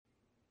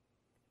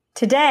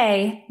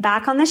Today,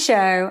 back on the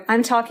show,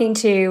 I'm talking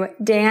to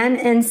Dan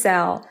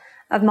Encell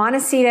of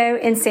Montecito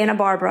in Santa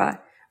Barbara,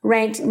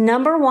 ranked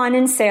number one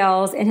in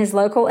sales in his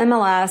local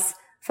MLS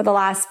for the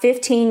last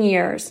 15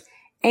 years,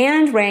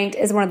 and ranked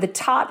as one of the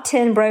top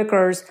 10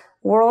 brokers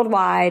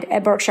worldwide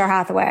at Berkshire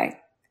Hathaway.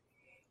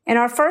 In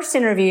our first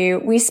interview,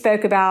 we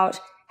spoke about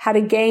how to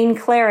gain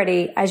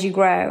clarity as you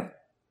grow.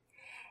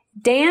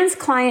 Dan's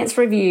clients'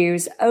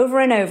 reviews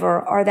over and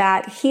over are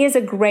that he is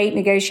a great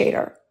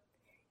negotiator.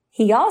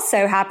 He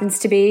also happens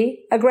to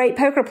be a great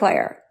poker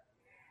player.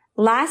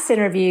 Last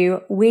interview,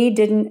 we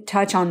didn't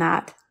touch on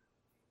that.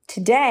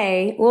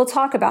 Today, we'll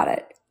talk about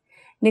it.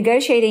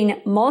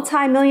 Negotiating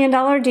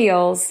multi-million-dollar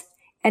deals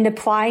and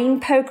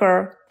applying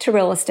poker to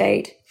real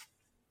estate.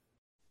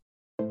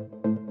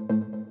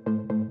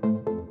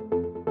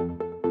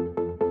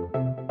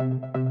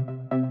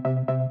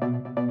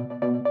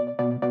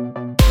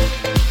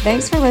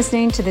 Thanks for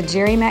listening to the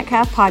Jerry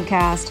Metcalf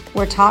podcast,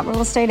 where top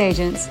real estate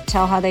agents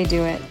tell how they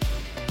do it.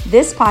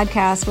 This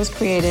podcast was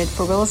created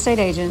for real estate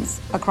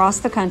agents across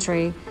the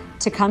country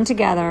to come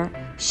together,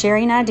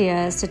 sharing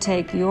ideas to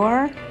take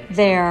your,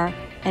 their,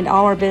 and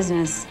our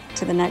business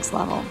to the next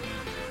level.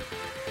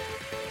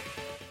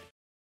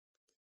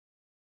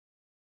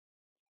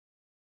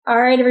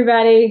 All right,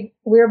 everybody,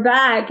 we're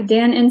back.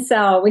 Dan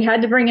Encell. We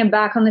had to bring him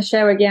back on the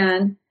show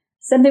again.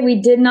 Something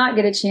we did not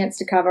get a chance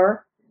to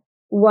cover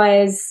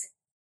was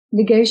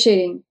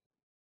negotiating.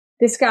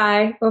 This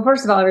guy, well,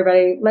 first of all,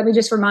 everybody, let me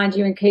just remind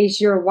you in case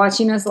you're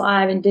watching us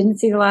live and didn't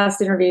see the last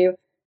interview,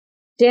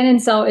 Dan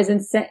Encell is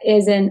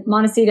in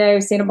Montecito,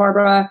 Santa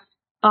Barbara,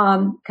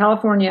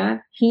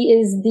 California. He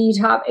is the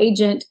top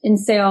agent in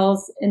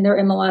sales in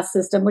their MLS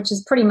system, which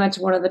is pretty much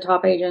one of the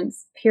top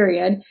agents,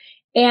 period.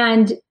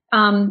 And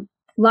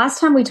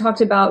last time we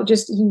talked about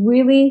just you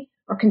really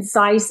are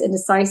concise and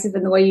decisive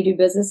in the way you do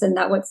business, and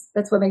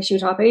that's what makes you a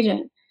top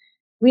agent.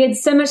 We had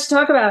so much to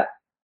talk about.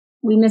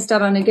 We missed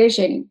out on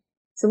negotiating.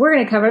 So we're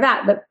going to cover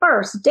that. But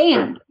first,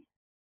 Dan,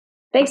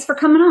 thanks for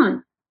coming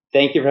on.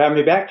 Thank you for having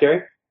me back,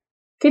 Jerry.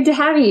 Good to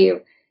have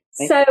you.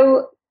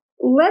 So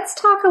let's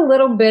talk a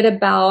little bit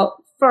about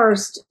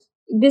first,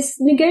 this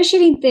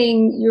negotiating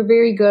thing you're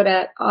very good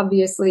at,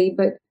 obviously,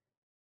 but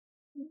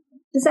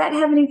does that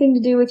have anything to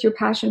do with your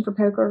passion for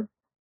poker?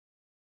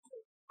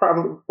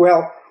 Probably.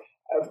 Well,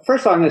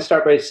 first of all, I'm going to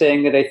start by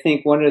saying that I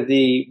think one of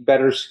the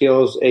better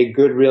skills a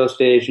good real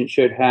estate agent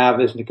should have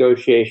is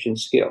negotiation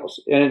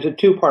skills. And it's a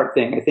two-part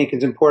thing. I think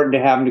it's important to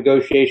have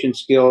negotiation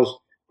skills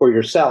for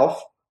yourself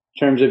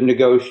in terms of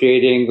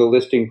negotiating the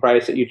listing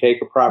price that you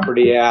take a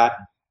property at,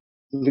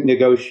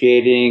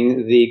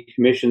 negotiating the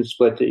commission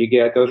split that you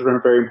get. Those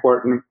are very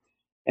important.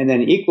 And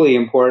then equally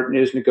important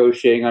is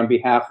negotiating on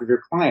behalf of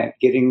your client,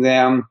 getting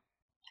them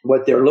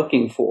what they're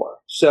looking for.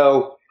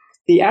 So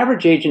the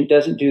average agent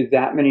doesn't do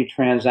that many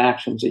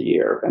transactions a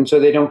year, and so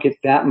they don't get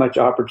that much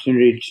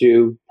opportunity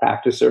to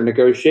practice their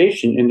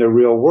negotiation in the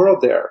real world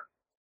there.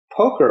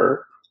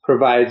 Poker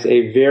provides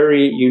a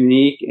very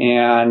unique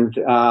and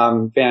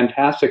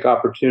fantastic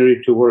opportunity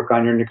to work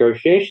on your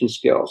negotiation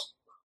skills.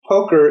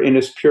 Poker, in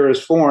its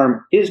purest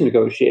form, is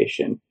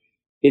negotiation.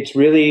 It's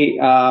really,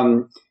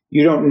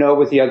 you don't know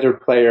what the other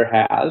player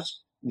has.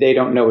 They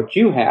don't know what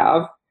you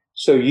have,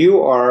 so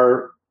you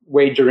are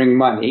wagering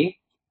money.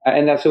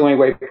 And that's the only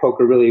way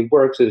poker really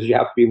works, is you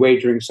have to be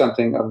wagering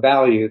something of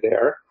value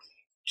there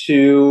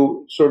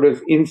to sort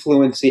of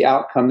influence the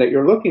outcome that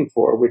you're looking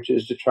for, which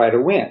is to try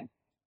to win.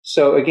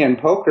 So again,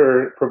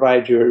 poker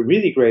provides you a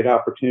really great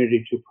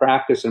opportunity to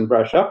practice and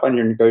brush up on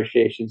your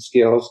negotiation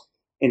skills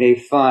in a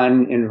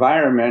fun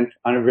environment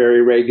on a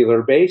very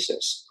regular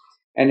basis.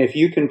 And if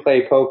you can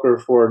play poker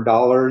for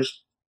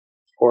dollars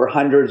or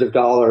hundreds of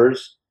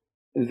dollars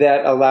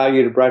that allow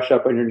you to brush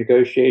up on your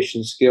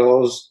negotiation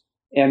skills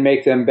and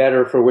make them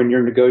better for when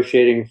you're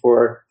negotiating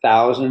for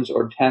thousands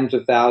or tens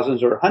of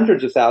thousands or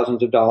hundreds of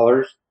thousands of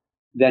dollars,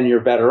 then you're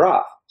better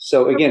off.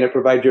 So again, it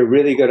provides you a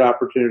really good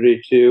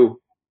opportunity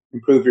to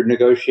improve your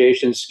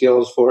negotiation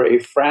skills for a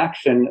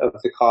fraction of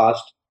the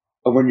cost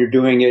of when you're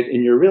doing it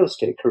in your real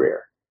estate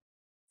career.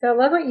 So I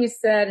love what you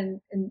said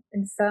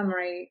in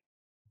summary.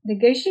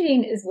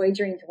 Negotiating is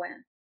wagering to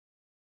win.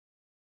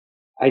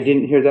 I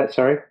didn't hear that,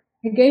 sorry.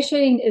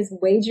 Negotiating is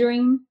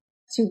wagering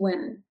to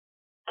win.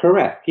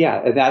 Correct.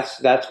 Yeah,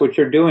 that's what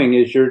you're doing,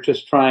 is you're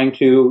just trying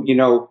to,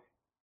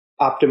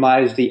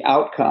 optimize the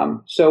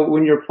outcome. So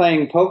when you're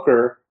playing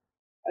poker,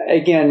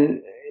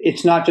 again, you're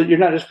not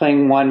just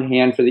playing one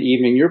hand for the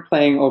evening. You're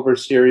playing over a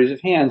series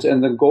of hands,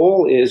 and the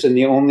goal is, and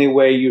the only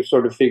way you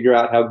sort of figure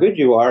out how good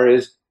you are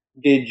is,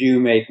 did you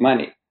make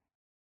money?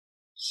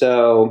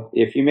 So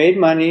if you made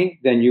money,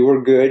 then you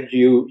were good.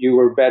 You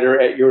were better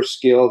at your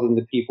skill than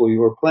the people you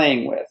were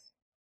playing with.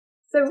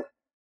 So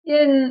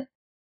in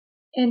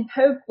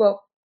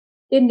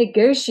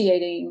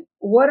negotiating,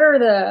 what are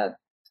the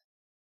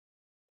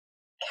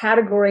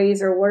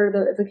categories, or what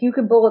are if you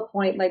could bullet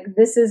point, like,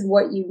 this is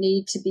what you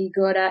need to be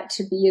good at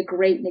to be a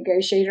great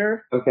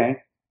negotiator? Okay.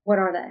 What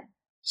are they?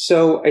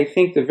 So I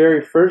think the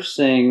very first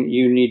thing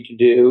you need to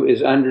do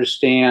is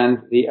understand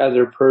the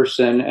other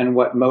person and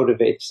what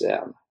motivates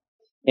them.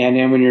 And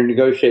then when you're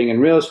negotiating in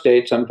real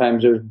estate,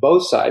 sometimes there's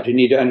both sides. You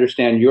need to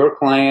understand your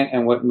client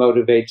and what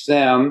motivates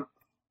them,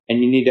 and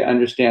you need to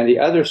understand the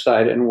other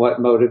side and what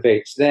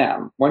motivates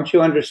them. Once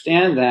you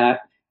understand that,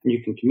 and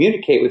you can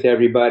communicate with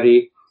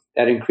everybody,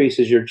 that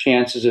increases your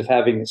chances of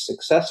having a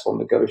successful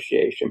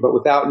negotiation. But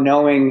without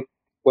knowing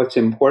what's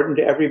important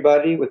to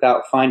everybody,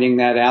 without finding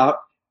that out,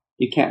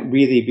 you can't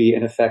really be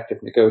an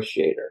effective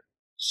negotiator.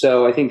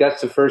 So I think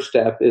that's the first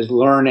step, is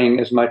learning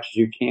as much as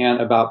you can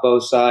about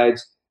both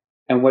sides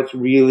and what's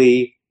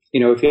really,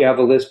 if you have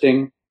a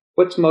listing,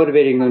 what's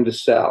motivating them to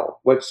sell?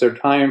 What's their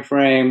time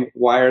frame?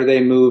 Why are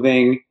they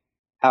moving?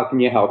 How can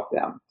you help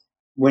them?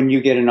 When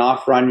you get an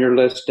offer on your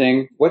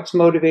listing, what's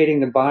motivating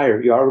the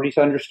buyer? You already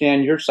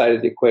understand your side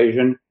of the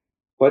equation.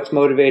 What's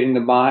motivating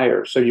the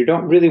buyer? So you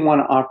don't really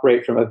want to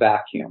operate from a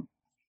vacuum.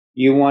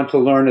 You want to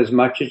learn as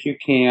much as you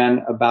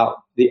can about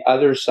the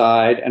other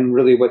side and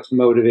really what's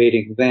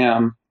motivating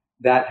them.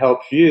 That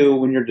helps you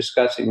when you're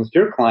discussing with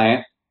your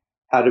client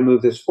how to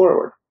move this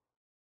forward.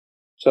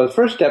 So the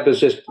first step is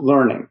just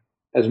learning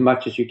as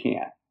much as you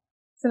can.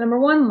 So number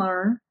one,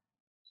 learn.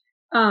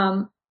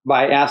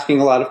 By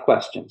asking a lot of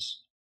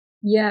questions.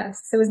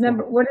 Yes. So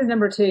what is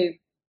number two?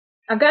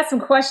 I've got some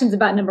questions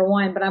about number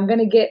one, but I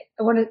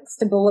want us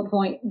to bullet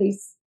point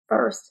these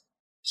first.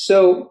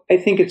 So I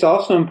think it's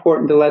also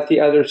important to let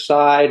the other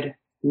side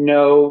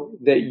know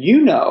that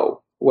you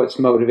know what's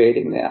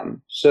motivating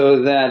them,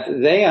 so that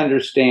they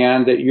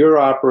understand that you're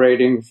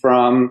operating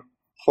from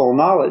full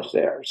knowledge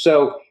there.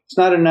 So it's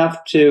not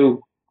enough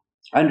to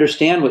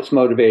understand what's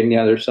motivating the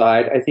other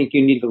side. I think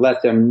you need to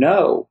let them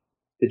know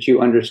that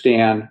you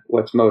understand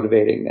what's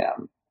motivating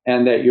them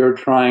and that you're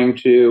trying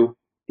to,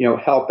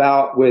 help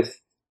out with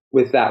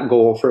that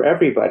goal for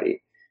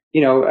everybody.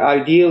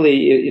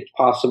 Ideally, it's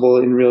possible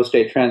in real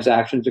estate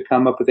transactions to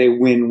come up with a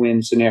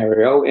win-win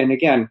scenario. And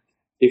again,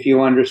 if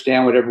you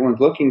understand what everyone's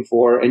looking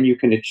for and you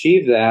can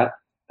achieve that,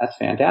 that's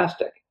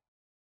fantastic.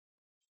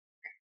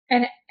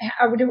 And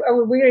are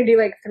we going to do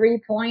like 3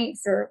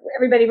 points, or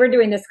everybody, we're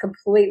doing this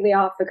completely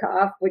off the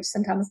cuff, which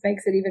sometimes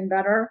makes it even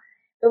better.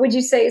 But would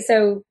you say,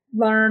 so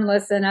learn,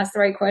 listen, ask the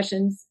right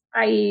questions,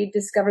 i.e.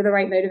 discover the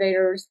right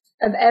motivators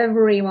of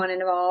everyone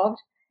involved.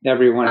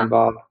 Everyone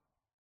involved.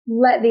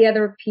 Let the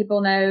other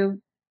people know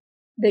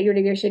that you're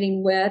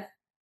negotiating with,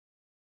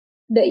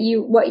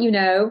 what you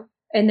know,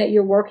 and that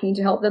you're working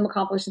to help them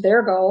accomplish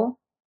their goal.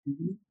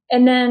 Mm-hmm.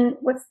 And then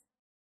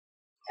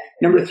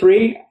Number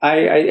 3, I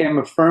am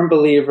a firm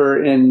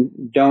believer in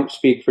don't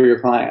speak for your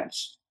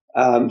clients.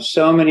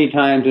 So many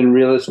times in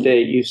real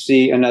estate, you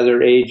see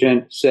another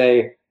agent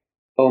say,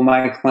 oh,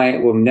 my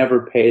client will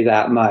never pay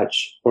that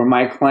much, or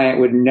my client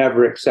would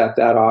never accept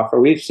that offer.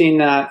 We've seen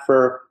that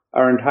for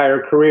our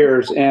entire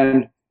careers,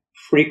 and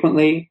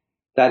frequently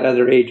that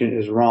other agent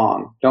is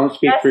wrong. Don't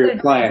speak for your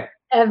client.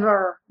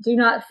 Ever. Do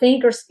not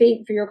think or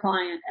speak for your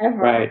client, ever.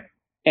 Right.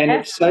 And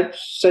it's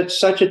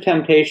such a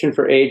temptation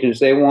for agents.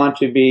 They want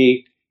to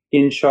be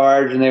in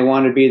charge and they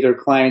want to be their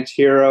client's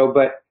hero.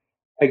 But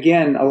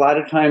again, a lot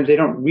of times they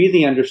don't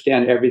really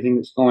understand everything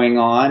that's going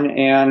on.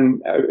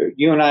 And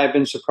you and I have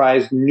been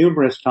surprised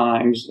numerous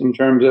times in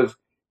terms of,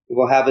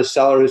 we'll have a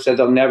seller who says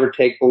they'll never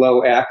take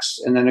below X,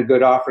 and then a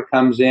good offer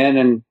comes in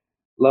and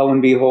lo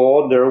and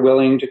behold, they're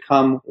willing to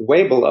come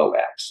way below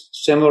X.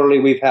 Similarly,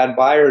 we've had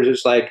buyers,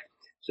 it's like,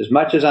 it's as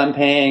much as I'm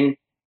paying,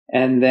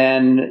 and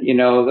then,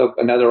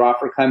 another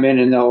offer come in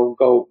and they'll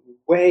go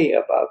way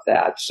above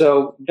that.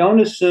 So don't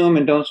assume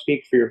and don't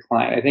speak for your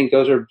client. I think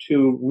those are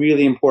 2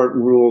 really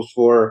important rules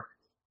for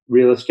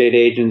real estate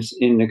agents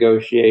in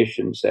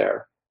negotiations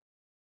there.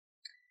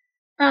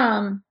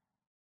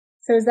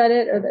 So is that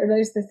it? Or are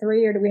those the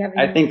 3, or do we have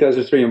any? I think those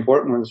are 3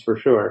 important ones for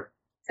sure.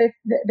 So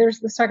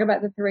let's talk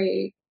about the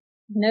 3.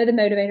 Know the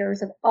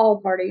motivators of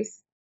all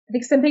parties. I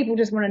think some people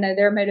just want to know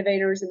their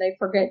motivators and they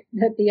forget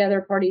that the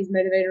other party's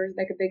motivators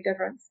make a big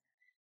difference.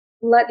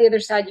 Let the other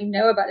side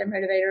about their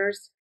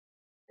motivators.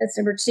 That's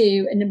number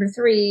 2. And number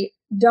 3,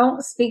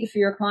 don't speak for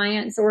your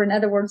clients, or in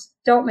other words,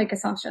 don't make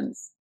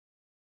assumptions.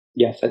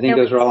 Yes, I think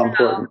those are all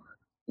important.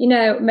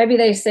 Maybe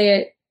they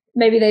say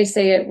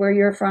it where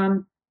you're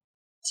from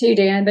too,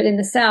 Dan, but in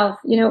the South,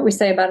 you know what we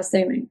say about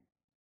assuming?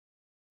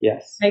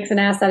 Yes. Makes an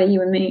ass out of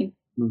you and me.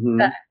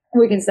 Mm-hmm.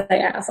 We can say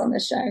ass on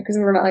this show because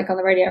we're not like on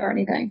the radio or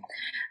anything.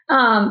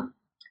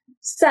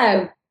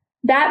 So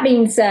that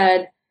being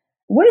said,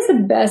 what is the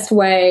best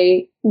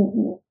way?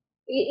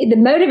 The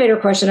motivator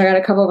question, I got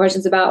a couple of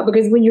questions about,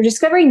 because when you're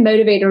discovering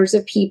motivators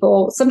of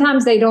people,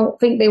 sometimes they don't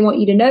think they want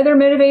you to know their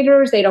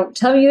motivators. They don't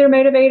tell you their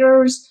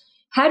motivators.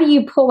 How do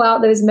you pull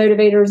out those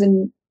motivators?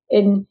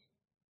 And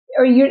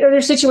are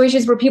there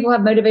situations where people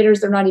have motivators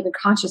they're not even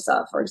conscious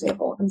of, for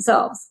example,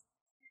 themselves?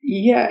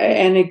 Yeah.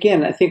 And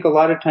again, I think a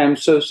lot of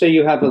times, so say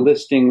you have a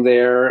listing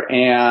there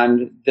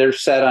and they're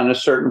set on a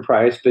certain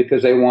price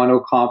because they want to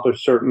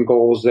accomplish certain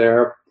goals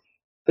there.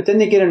 But then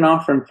they get an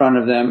offer in front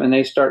of them and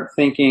they start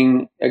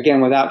thinking,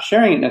 again, without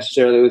sharing it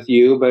necessarily with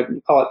you, but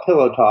call it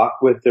pillow talk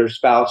with their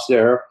spouse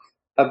there,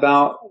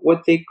 about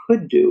what they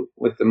could do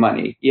with the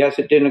money. Yes,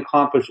 it didn't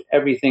accomplish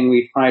everything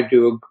we tried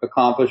to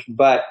accomplish,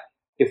 but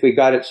if we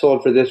got it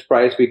sold for this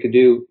price, we could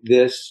do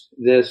this,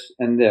 this,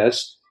 and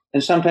this.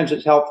 And sometimes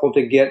it's helpful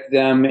to get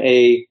them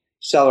a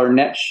seller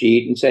net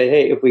sheet and say,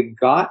 hey, if we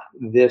got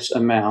this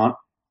amount,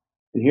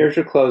 and here's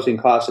your closing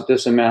costs at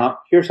this amount,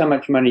 here's how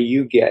much money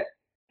you get.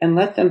 And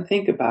let them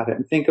think about it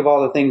and think of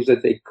all the things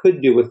that they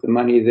could do with the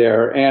money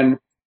there. And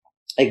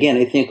again,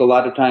 I think a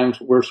lot of times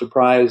we're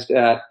surprised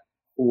at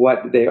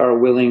what they are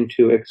willing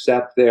to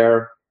accept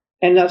there.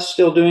 And that's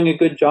still doing a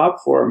good job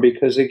for them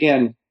because,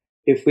 again,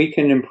 if we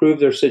can improve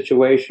their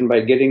situation by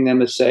getting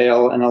them a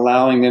sale and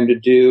allowing them to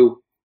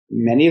do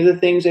many of the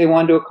things they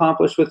want to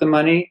accomplish with the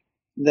money,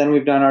 then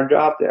we've done our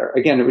job there.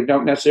 Again, we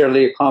don't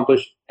necessarily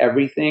accomplish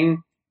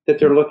everything that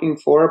they're looking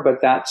for, but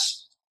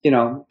that's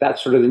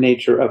sort of the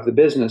nature of the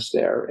business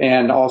there.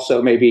 And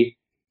also maybe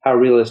how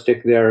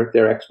realistic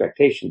their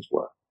expectations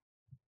were.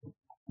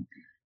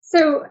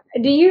 So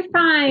do you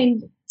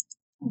find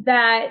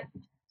that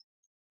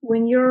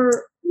when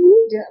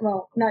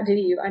not do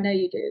you, I know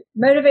you do,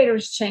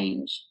 motivators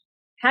change.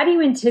 How do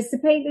you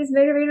anticipate these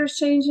motivators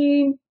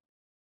changing?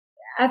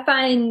 I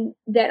find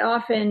that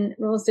often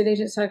real estate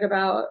agents talk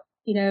about,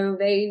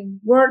 they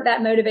weren't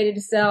that motivated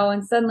to sell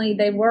and suddenly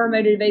they were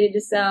motivated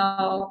to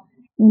sell.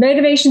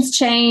 Motivations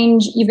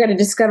change. You've got to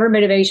discover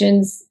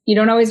motivations. You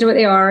don't always know what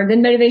they are.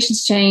 Then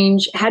motivations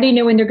change. How do you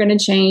know when they're going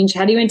to change?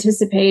 How do you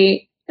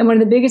anticipate? And one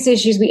of the biggest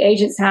issues we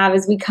agents have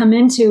is we come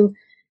into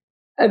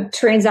a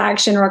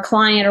transaction or a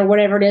client or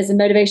whatever it is, and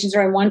motivations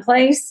are in one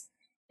place.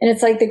 And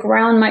it's like the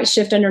ground might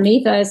shift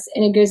underneath us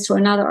and it goes to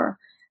another.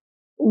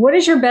 What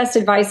is your best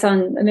advice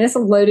on, it's a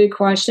loaded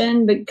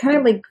question, but kind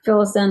of like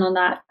fill us in on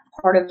that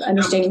part of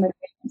understanding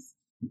motivations.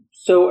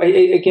 So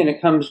again,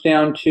 it comes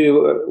down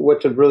to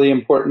what's a really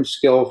important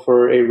skill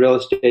for a real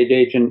estate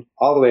agent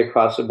all the way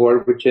across the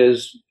board, which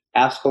is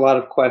ask a lot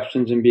of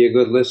questions and be a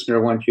good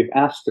listener once you've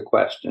asked the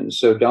questions.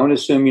 So don't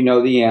assume you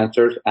know the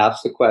answers,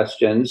 ask the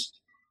questions,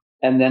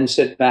 and then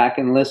sit back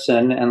and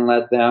listen and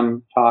let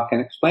them talk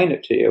and explain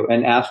it to you,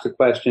 and ask the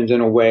questions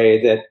in a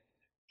way that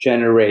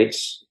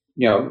generates,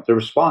 the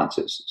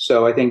responses.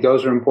 So I think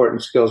those are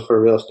important skills for a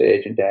real estate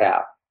agent to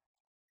have.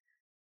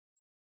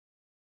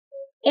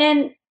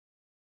 And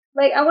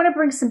I want to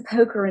bring some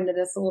poker into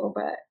this a little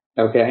bit.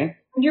 Okay.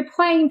 When you're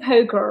playing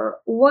poker,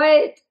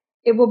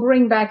 it will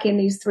bring back in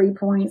these 3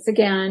 points.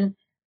 Again,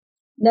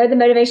 know the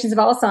motivations of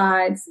all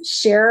sides,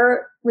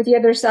 share with the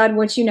other side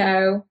what you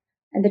know,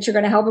 and that you're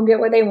going to help them get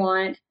what they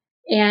want.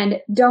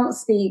 And don't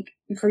speak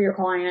for your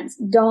clients.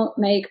 Don't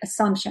make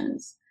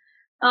assumptions.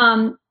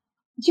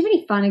 Do you have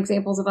any fun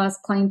examples of us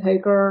playing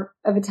poker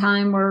of a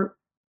time where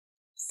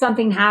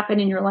something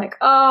happened and you're like,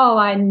 oh,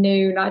 I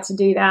knew not to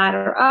do that,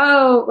 or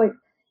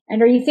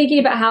and are you thinking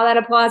about how that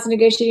applies to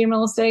negotiating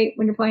real estate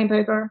when you're playing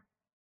poker?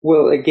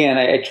 Well, again,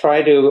 I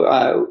try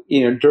to,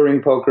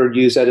 during poker,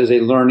 use that as a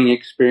learning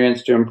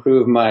experience to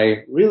improve my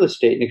real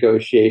estate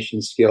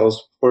negotiation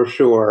skills for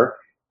sure.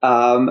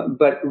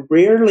 But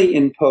rarely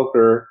in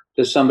poker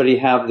does somebody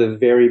have the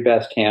very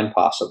best hand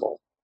possible.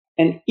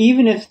 And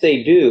even if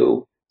they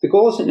do, the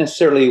goal isn't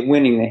necessarily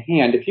winning the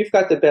hand. If you've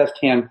got the best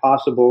hand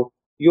possible,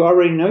 you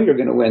already know you're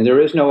going to win.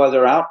 There is no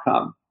other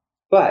outcome.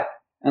 But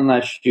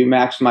unless you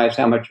maximize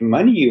how much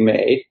money you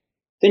made,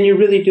 then you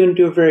really didn't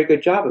do a very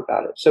good job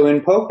about it. So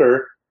in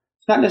poker,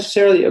 it's not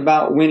necessarily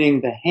about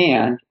winning the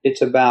hand.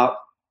 It's about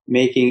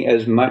making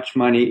as much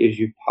money as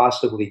you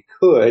possibly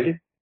could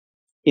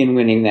in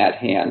winning that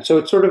hand. So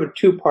it's sort of a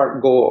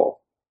two-part goal.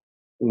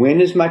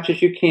 Win as much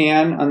as you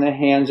can on the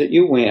hands that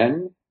you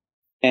win,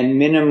 and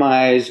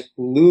minimize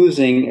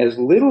losing as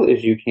little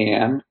as you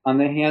can on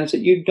the hands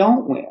that you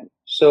don't win.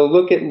 So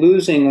look at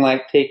losing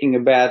like taking a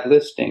bad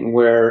listing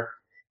where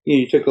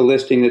you took a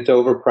listing that's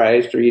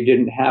overpriced or you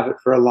didn't have it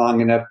for a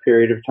long enough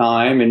period of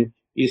time and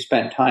you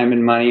spent time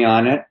and money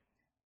on it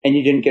and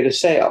you didn't get a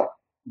sale.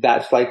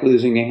 That's like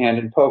losing a hand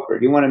in poker.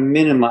 You want to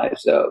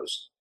minimize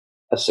those.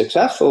 A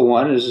successful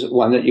one is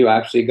one that you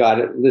actually got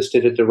it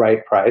listed at the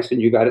right price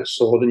and you got it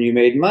sold and you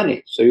made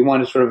money. So you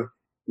want to sort of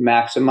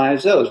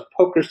maximize those.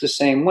 Poker's the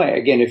same way.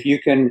 Again, if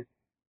you can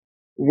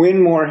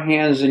win more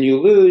hands than you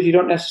lose, you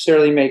don't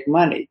necessarily make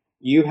money.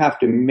 You have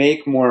to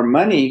make more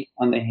money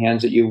on the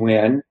hands that you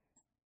win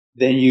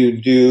than you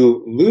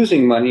do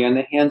losing money on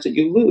the hands that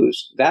you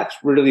lose. That's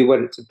really what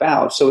it's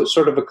about. So it's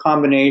sort of a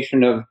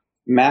combination of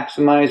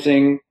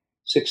maximizing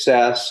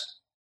success,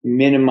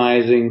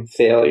 minimizing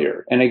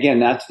failure. And again,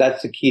 that's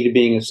the key to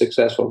being a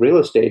successful real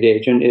estate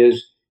agent,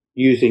 is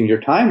using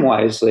your time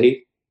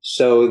wisely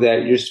so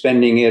that you're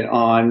spending it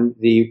on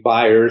the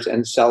buyers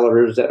and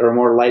sellers that are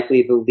more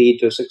likely to lead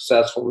to a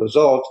successful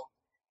result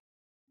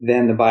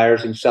than the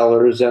buyers and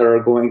sellers that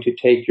are going to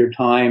take your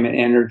time and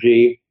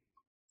energy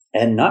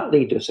and not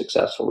lead to a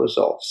successful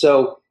result.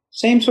 So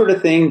same sort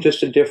of thing,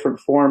 just a different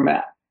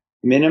format.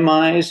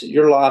 Minimize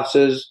your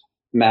losses,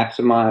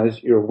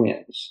 maximize your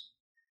wins.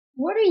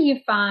 What do you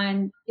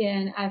find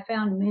I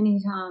found many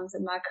times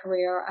in my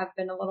career, I've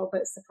been a little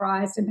bit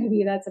surprised, and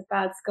maybe that's a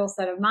bad skill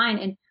set of mine,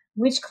 and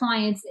which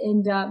clients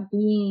end up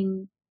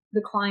being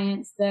the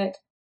clients that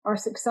are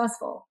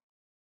successful.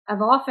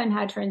 I've often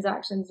had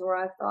transactions where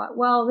I've thought,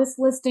 well, this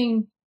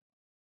listing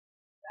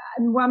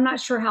well, I'm not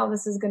sure how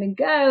this is going to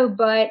go,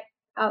 but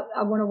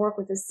I want to work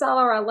with the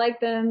seller. I like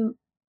them.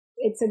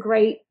 It's a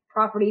great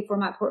property for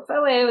my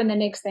portfolio. And the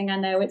next thing I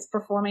know, it's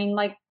performing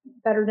like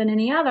better than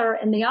any other.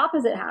 And the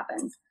opposite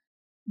happens.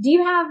 Do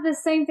you have the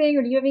same thing,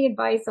 or do you have any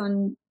advice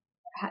on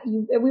how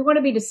we want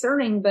to be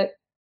discerning, but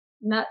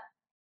not,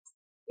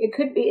 it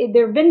could be,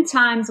 there have been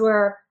times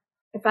where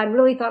if I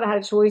really thought I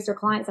had a choice or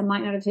clients I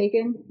might not have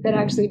taken that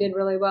actually did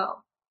really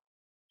well.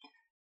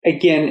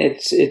 Again,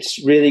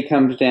 it's really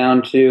comes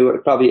down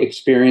to probably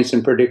experience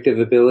and predictive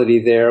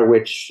ability there,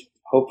 which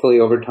hopefully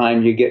over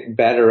time you get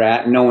better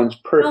at. No one's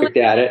perfect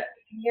at it.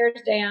 Years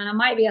down, I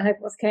might be a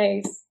hopeless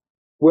case.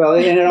 Well,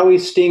 and it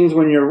always stings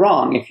when you're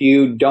wrong. If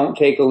you don't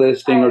take a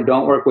listing or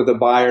don't work with a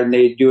buyer and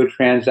they do a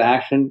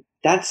transaction,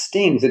 that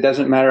stings. It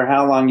doesn't matter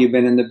how long you've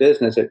been in the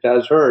business. It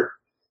does hurt.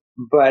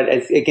 But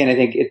again, I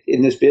think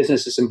in this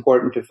business, it's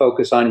important to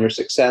focus on your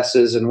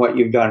successes and what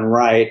you've done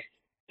right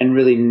and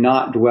really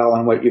not dwell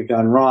on what you've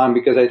done wrong,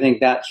 because I think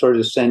that sort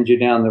of sends you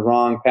down the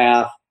wrong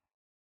path.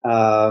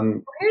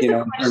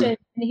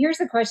 Here's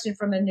a question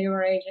from a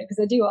newer agent, because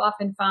I do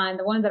often find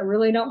the ones I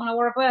really don't want to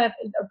work with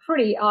are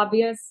pretty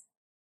obvious.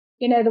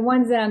 The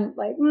ones that I'm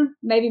like,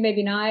 maybe,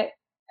 maybe not.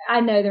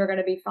 I know they're going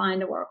to be fine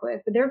to work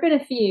with, but there have been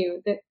a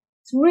few that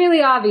it's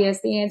really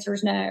obvious the answer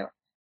is no.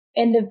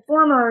 And the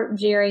former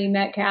Jerry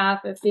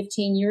Metcalf of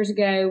 15 years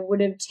ago would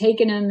have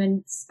taken them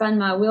and spun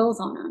my wheels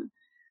on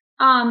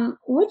them.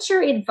 What's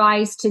your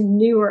advice to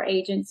newer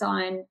agents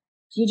on,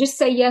 do you just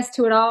say yes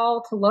to it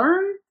all to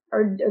learn?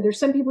 Or are there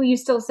some people you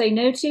still say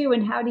no to?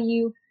 And how do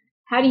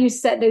you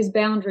set those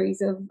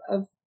boundaries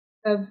of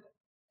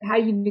how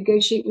you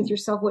negotiate with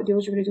yourself what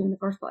deals you're going to do in the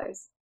first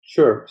place?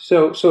 Sure.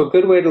 So a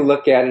good way to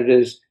look at it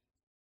is,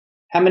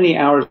 how many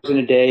hours in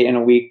a day and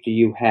a week do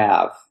you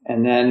have?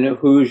 And then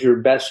who's your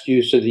best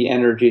use of the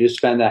energy to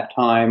spend that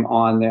time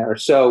on there?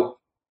 So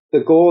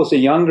the goal as a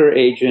younger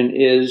agent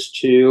is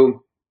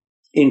to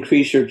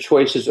increase your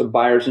choices of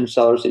buyers and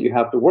sellers that you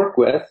have to work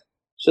with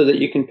so that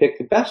you can pick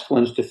the best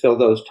ones to fill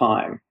those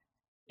time.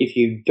 If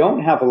you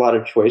don't have a lot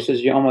of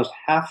choices, you almost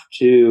have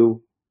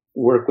to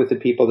work with the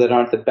people that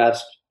aren't the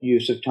best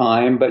use of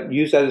time, but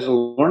use that as a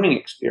learning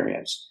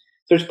experience.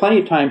 There's plenty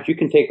of times you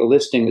can take a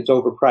listing that's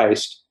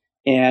overpriced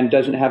and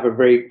doesn't have a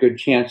very good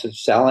chance of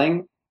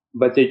selling,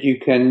 but that you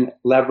can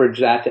leverage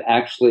that to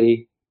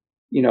actually,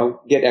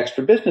 get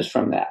extra business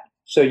from that.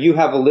 So you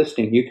have a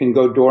listing, you can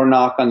go door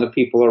knock on the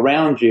people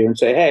around you and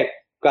say, hey,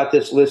 got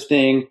this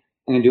listing.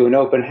 I'm going to do an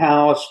open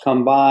house,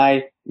 come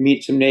by,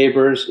 meet some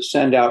neighbors,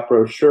 send out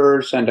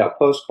brochures, send out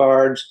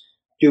postcards,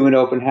 do an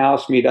open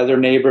house, meet other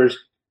neighbors.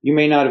 You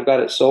may not have got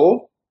it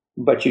sold,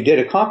 but you did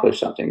accomplish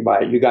something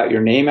by it. You got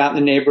your name out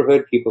in the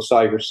neighborhood. People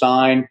saw your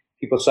sign.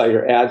 People saw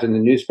your ads in the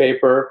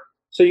newspaper.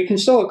 So you can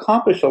still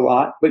accomplish a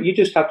lot, but you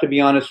just have to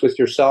be honest with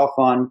yourself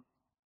on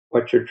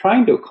what you're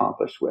trying to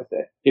accomplish with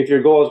it. If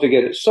your goal is to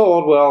get it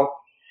sold, well,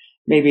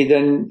 maybe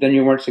then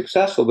you weren't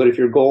successful. But if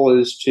your goal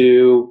is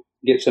to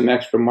get some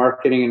extra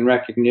marketing and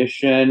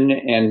recognition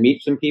and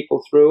meet some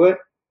people through it,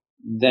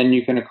 then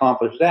you can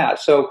accomplish that.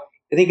 So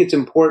I think it's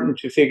important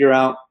to figure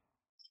out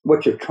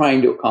what you're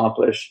trying to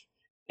accomplish.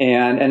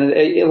 And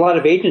a lot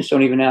of agents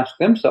don't even ask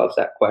themselves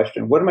that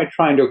question. What am I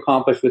trying to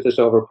accomplish with this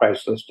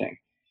overpriced listing?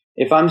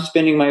 If I'm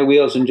spinning my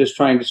wheels and just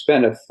trying to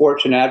spend a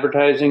fortune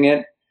advertising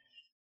it,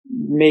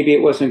 maybe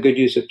it wasn't a good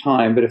use of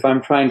time. But if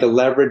I'm trying to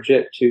leverage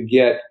it to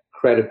get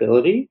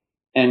credibility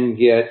and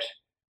get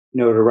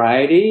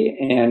notoriety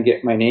and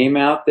get my name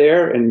out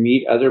there and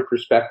meet other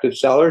prospective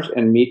sellers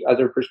and meet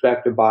other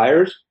prospective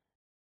buyers,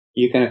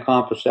 you can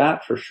accomplish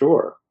that for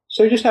sure.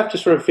 So you just have to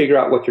sort of figure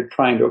out what you're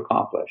trying to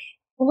accomplish.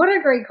 What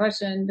a great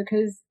question,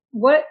 because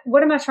what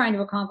am I trying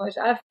to accomplish?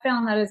 I've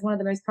found that is one of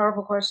the most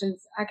powerful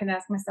questions I can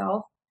ask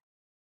myself.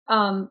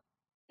 And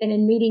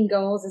in meeting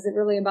goals, is it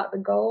really about the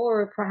goal,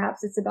 or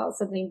perhaps it's about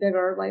something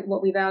bigger, like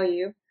what we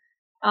value,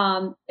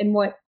 and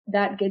what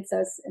that gets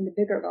us in the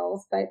bigger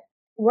goals? But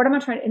what am I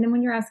trying to, and then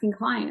when you're asking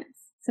clients,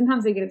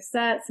 sometimes they get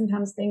upset,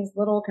 sometimes things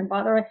little can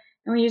bother. And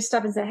when you just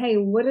stop and say, hey,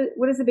 what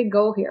is the big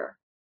goal here?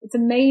 It's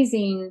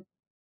amazing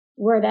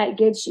where that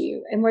gets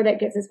you and where that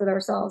gets us with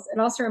ourselves. It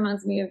also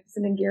reminds me of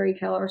something Gary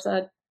Keller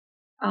said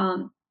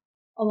a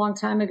long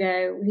time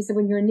ago. He said,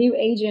 when you're a new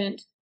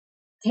agent,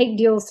 take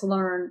deals to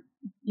learn.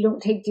 You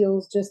don't take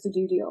deals just to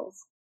do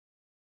deals.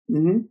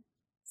 Mm-hmm.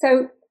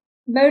 So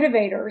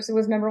motivators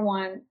was number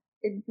one.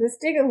 Let's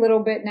dig a little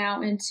bit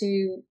now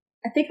into,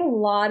 I think a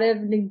lot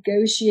of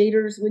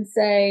negotiators would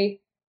say,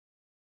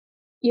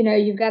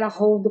 you've got to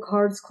hold the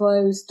cards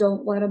close.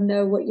 Don't let them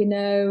know what you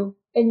know.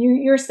 And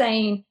you're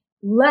saying,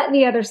 let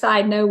the other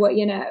side know what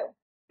you know.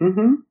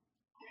 Mm-hmm.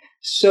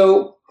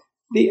 So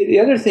the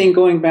other thing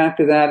going back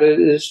to that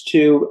is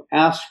to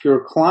ask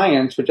your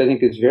clients, which I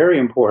think is very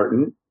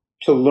important,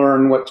 to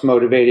learn what's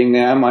motivating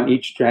them on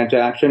each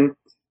transaction.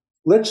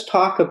 Let's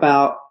talk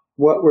about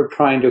what we're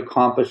trying to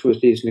accomplish with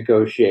these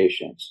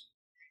negotiations.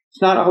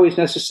 It's not always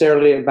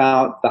necessarily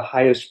about the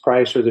highest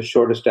price or the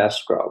shortest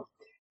escrow.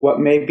 What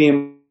may be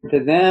important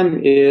to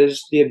them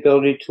is the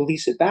ability to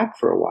lease it back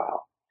for a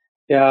while.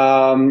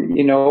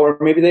 or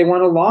maybe they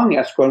want a long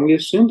escrow and we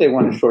assume they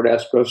want a short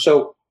escrow.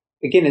 So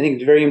again, I think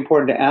it's very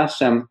important to ask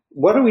them,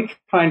 what are we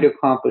trying to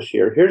accomplish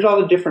here? Here's all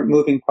the different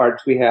moving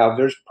parts we have.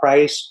 There's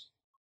price,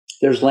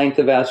 there's length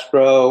of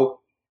escrow,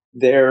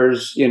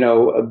 there's,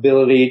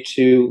 ability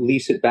to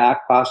lease it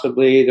back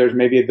possibly. There's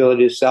maybe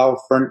ability to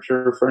sell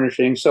furniture,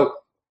 furnishing. So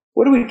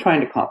what are we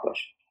trying to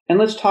accomplish? And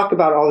let's talk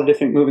about all the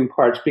different moving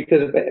parts,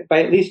 because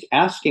by at least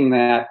asking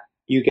that,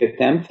 you get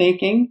them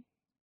thinking,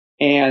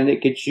 and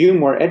it gets you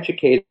more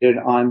educated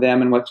on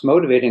them and what's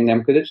motivating them,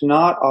 because it's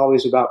not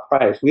always about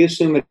price. We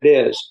assume it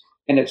is,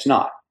 and it's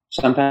not.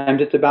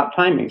 Sometimes it's about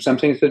timing.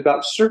 Sometimes it's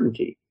about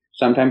certainty.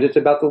 Sometimes it's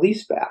about the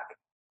lease back.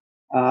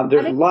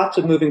 There's lots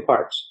of moving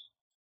parts.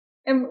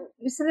 And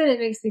something that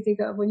makes me think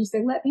of when you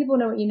say, let people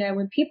know what you know.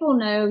 When people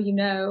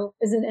know,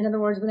 isn't, in other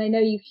words, when they know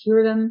you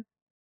hear them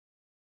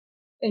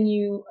and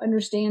you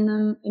understand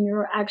them, and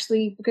you're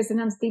actually, because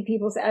sometimes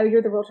people say, oh,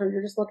 you're the realtor,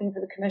 you're just looking for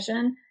the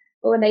commission.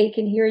 But when they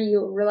can hear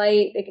you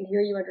relate, they can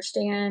hear you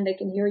understand, they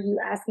can hear you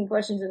asking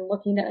questions and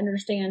looking to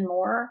understand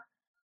more,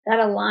 that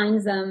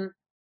aligns them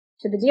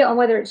to the deal. And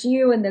whether it's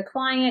you and the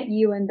client,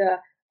 you and the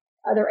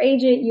other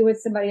agent, you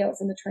with somebody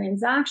else in the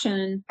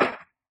transaction,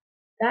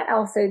 that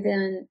also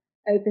then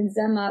opens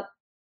them up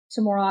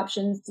to more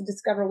options to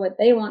discover what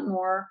they want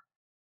more,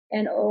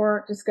 and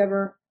or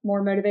discover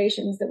more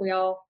motivations that we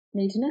all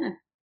need to know.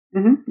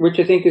 Mm-hmm. Which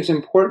I think is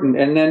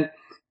important. And then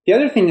the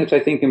other thing that's,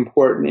 I think,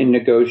 important in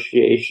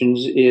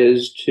negotiations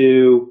is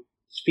to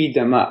speed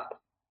them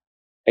up.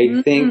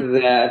 I think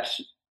that,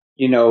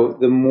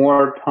 the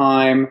more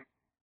time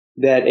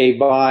that a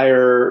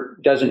buyer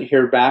doesn't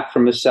hear back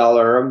from a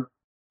seller,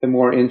 the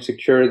more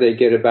insecure they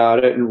get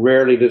about it. And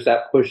rarely does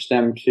that push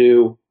them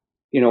to,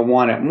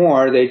 want it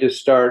more. They just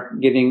start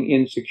getting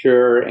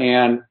insecure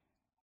and,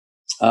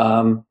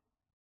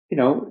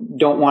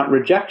 don't want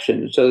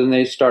rejection. So then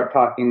they start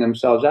talking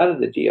themselves out of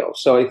the deal.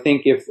 So I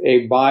think if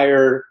a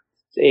buyer's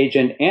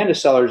agent and a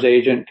seller's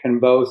agent can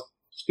both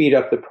speed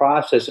up the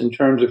process in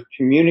terms of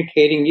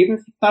communicating, even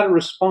if it's not a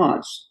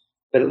response,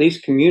 but at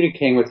least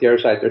communicating with the other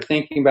side. They're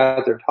thinking about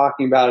it, they're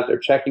talking about it, they're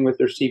checking with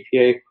their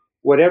CPA,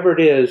 whatever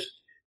it is,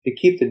 to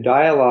keep the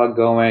dialogue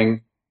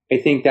going. I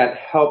think that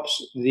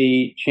helps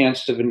the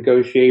chances of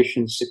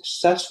negotiation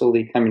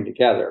successfully coming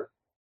together.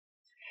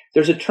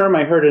 There's a term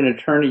I heard an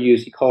attorney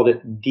use. He called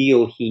it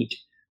deal heat,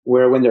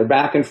 where when they're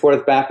back and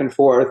forth,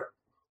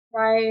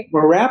 right,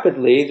 more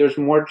rapidly, there's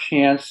more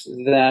chance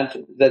that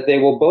they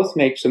will both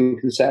make some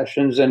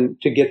concessions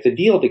and to get the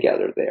deal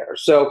together there.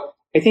 So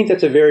I think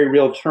that's a very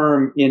real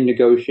term in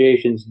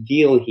negotiations,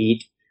 deal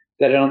heat,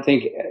 that I don't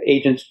think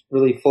agents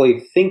really fully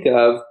think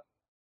of,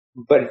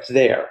 but it's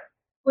there.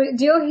 Well,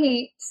 deal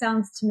heat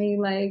sounds to me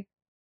like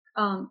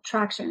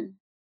traction,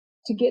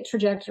 to get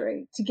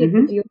trajectory, to get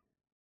the deal.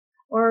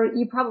 Or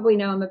you probably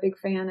know I'm a big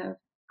fan of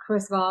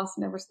Chris Voss,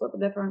 Never Split the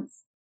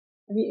Difference.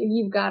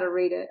 You've got to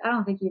read it. I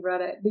don't think you've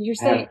read it, but you're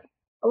saying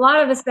a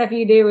lot of the stuff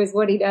you do is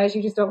what he does.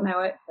 You just don't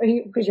know it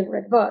because you've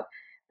read the book.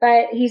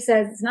 But he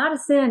says it's not a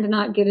sin to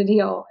not get a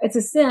deal. It's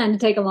a sin to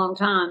take a long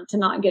time to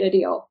not get a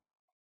deal.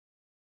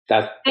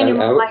 And you're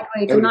more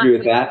likely to not get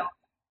a deal.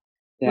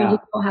 Yeah. You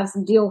don't have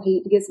some deal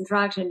heat to get some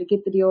traction to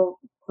get the deal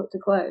to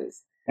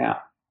close. Yeah.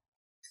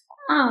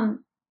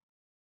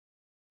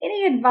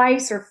 Any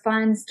advice or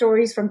fun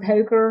stories from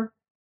poker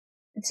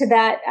to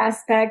that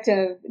aspect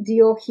of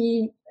deal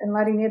heat and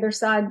letting the other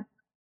side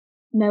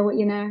know what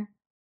you know?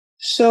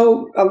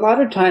 So a lot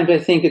of times I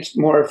think it's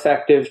more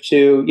effective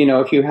to,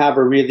 if you have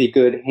a really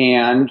good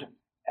hand,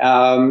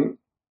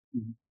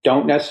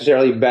 don't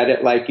necessarily bet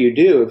it like you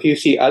do. If you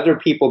see other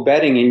people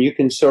betting and you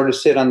can sort of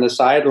sit on the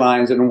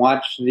sidelines and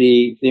watch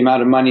the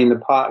amount of money in the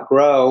pot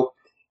grow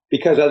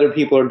because other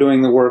people are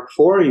doing the work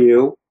for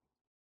you,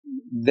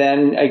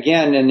 then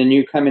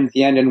you come in at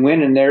the end and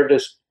win and they're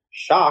just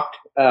shocked.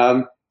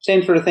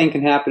 Same sort of thing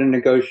can happen in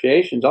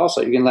negotiations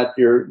also. You can let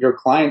your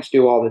clients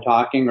do all the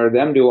talking or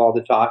them do all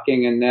the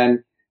talking and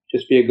then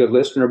just be a good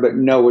listener, but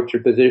know what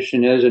your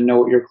position is and know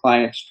what your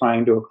client's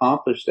trying to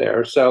accomplish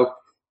there. So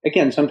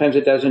again, sometimes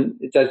it doesn't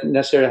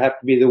necessarily have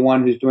to be the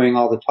one who's doing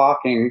all the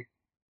talking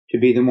to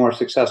be the more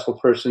successful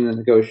person in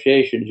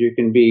negotiations. You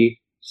can be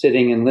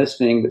sitting and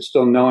listening, but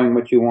still knowing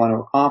what you want to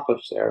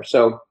accomplish there.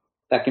 So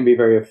that can be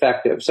very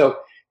effective. So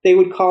they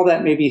would call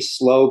that maybe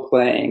slow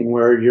playing,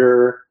 where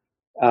you're,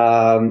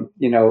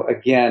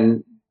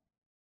 again,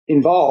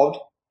 involved,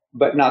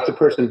 but not the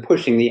person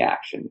pushing the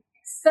action.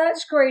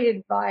 Such great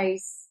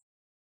advice.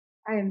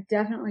 I am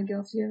definitely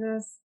guilty of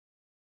this.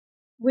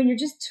 When you're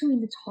just doing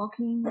the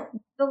talking,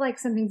 you feel like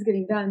something's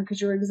getting done because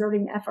you're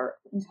exerting effort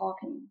in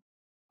talking.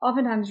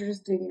 Oftentimes you're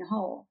just digging a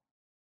hole.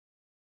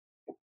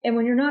 And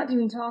when you're not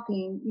doing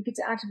talking, you get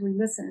to actively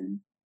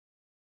listen.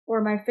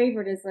 Or my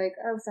favorite is like,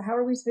 oh, so how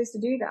are we supposed to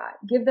do that?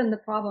 Give them the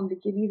problem to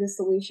give you the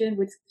solution,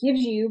 which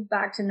gives you,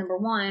 back to number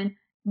one,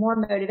 more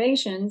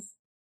motivations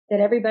that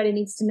everybody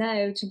needs to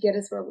know to get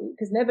us where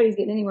because nobody's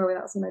getting anywhere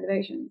without some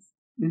motivations.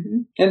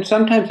 Mm-hmm. And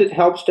sometimes it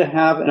helps to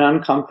have an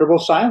uncomfortable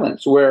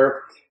silence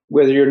where,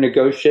 whether you're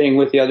negotiating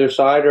with the other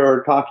side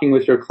or talking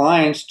with your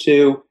clients,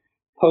 to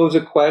pose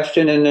a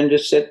question and then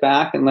just sit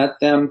back and let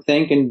them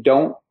think, and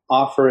don't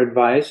offer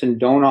advice and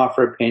don't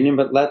offer opinion,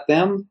 but let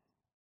them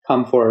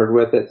come forward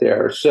with it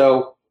there.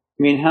 So, I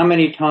mean, how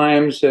many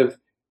times have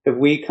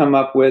we come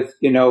up with,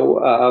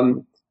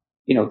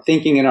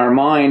 thinking in our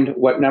mind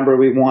what number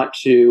we want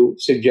to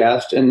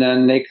suggest, and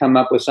then they come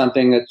up with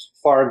something that's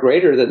far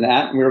greater than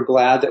that, and we're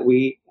glad that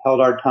we held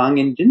our tongue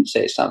and didn't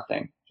say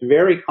something. It's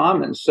very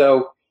common.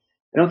 So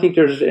I don't think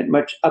there's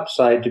much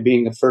upside to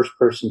being the first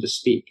person to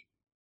speak.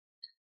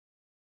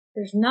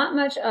 There's not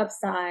much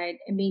upside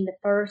in being the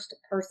first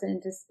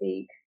person to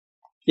speak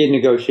in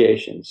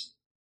negotiations.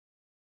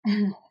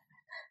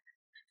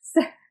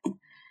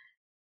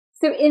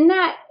 So in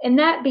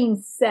that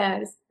being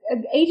said,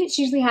 agents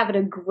usually have an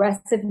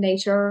aggressive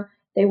nature.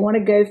 They want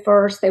to go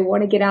first. They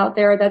want to get out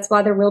there. That's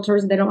why they're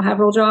realtors and they don't have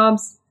real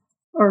jobs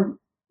or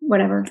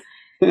whatever.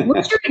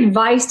 What's your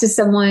advice to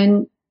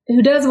someone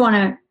who does want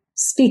to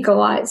speak a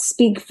lot,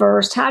 speak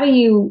first? How do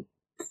you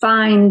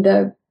find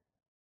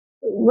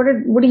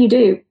what do you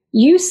do?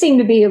 You seem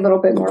to be a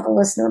little bit more of a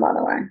listener, by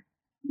the way.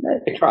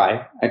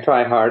 I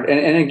try hard.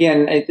 And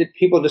again,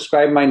 people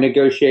describe my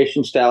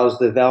negotiation style as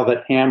the velvet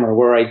hammer,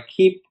 where I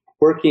keep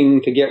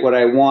working to get what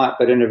I want,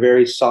 but in a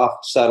very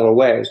soft, subtle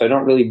way. So I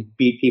don't really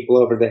beat people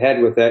over the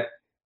head with it,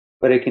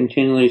 but I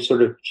continually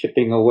sort of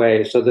chipping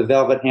away. So the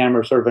velvet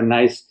hammer is sort of a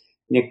nice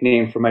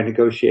nickname for my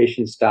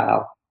negotiation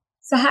style.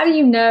 So how do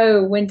you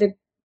know when to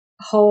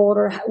hold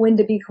or when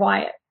to be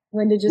quiet?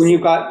 When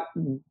you've got,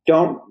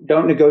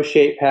 don't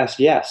negotiate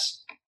past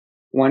yes.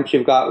 Once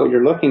you've got what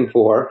you're looking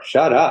for,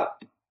 shut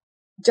up.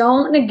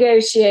 Don't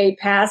negotiate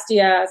past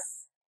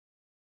yes.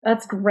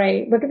 That's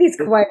great. Look at these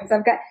quotes.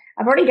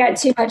 I've already got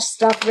too much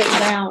stuff written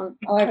down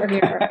all over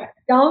here.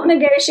 Don't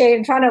negotiate.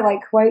 I'm trying to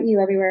quote you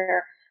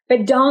everywhere,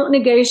 but don't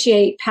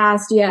negotiate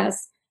past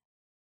yes.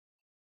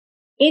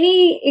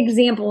 Any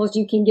examples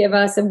you can give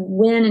us of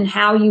when and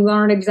how you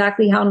learned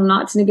exactly how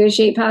not to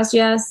negotiate past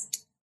yes?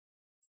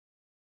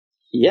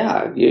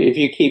 Yeah, if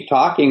you keep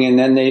talking and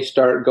then they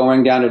start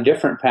going down a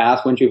different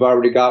path once you've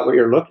already got what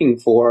you're looking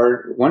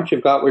for. Once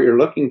you've got what you're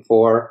looking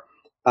for,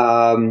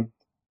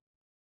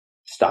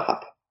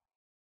 stop.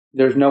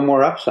 There's no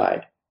more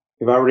upside.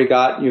 You've already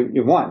got,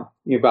 you've won.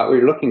 You've got what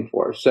you're looking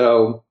for.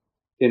 So,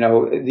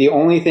 the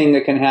only thing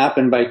that can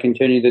happen by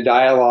continuing the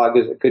dialogue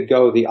is it could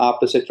go the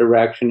opposite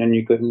direction and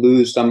you could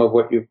lose some of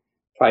what you've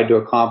tried to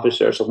accomplish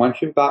there. So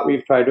once you've got what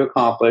you've tried to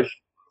accomplish,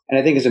 and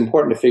I think it's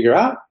important to figure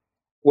out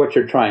what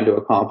you're trying to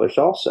accomplish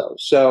also.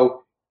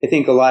 So I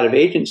think a lot of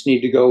agents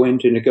need to go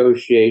into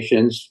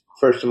negotiations,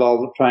 first of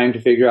all, trying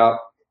to figure out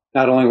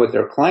not only what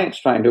their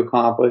client's trying to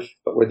accomplish,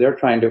 but what they're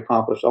trying to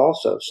accomplish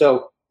also.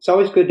 So it's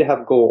always good to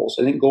have goals.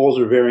 I think goals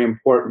are very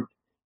important.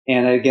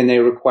 And again, they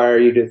require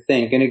you to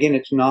think. And again,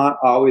 it's not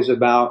always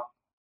about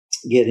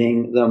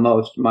getting the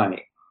most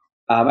money.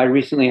 I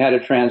recently had a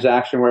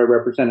transaction where I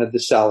represented the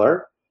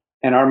seller,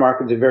 and our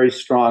market's a very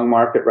strong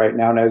market right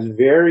now. And I was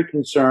very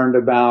concerned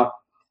about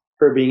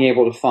her being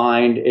able to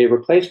find a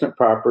replacement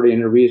property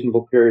in a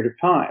reasonable period of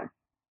time.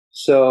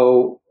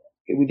 So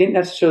we didn't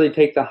necessarily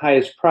take the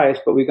highest price,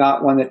 but we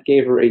got one that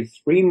gave her a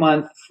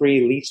 3-month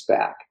free lease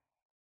back,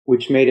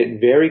 which made it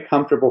very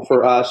comfortable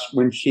for us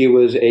when she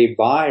was a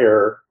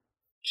buyer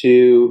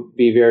to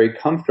be very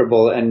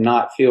comfortable and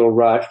not feel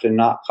rushed and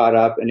not caught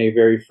up in a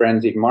very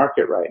frenzied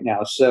market right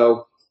now.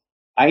 So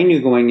I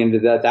knew going into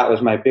that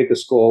was my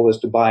biggest goal, was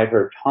to buy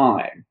her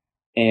time.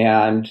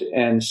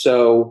 And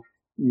so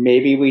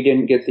maybe we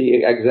didn't get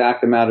the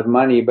exact amount of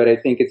money, but I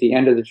think at the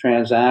end of the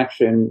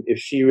transaction, if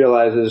she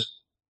realizes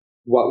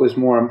what was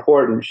more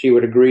important, she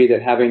would agree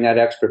that having that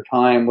extra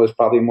time was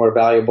probably more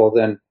valuable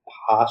than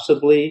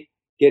possibly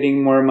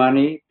getting more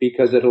money,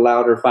 because it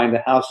allowed her to find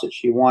the house that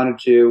she wanted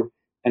to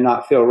and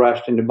not feel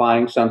rushed into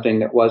buying something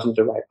that wasn't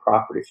the right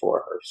property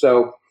for her.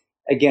 So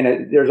again,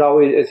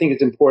 I think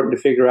it's important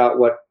to figure out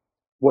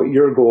what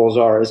your goals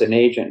are as an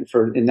agent.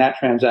 For in that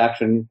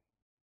transaction,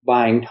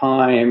 buying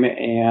time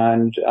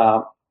and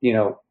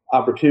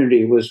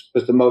opportunity was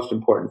the most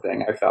important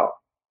thing, I felt.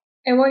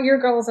 And what your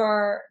goals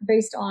are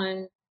based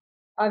on,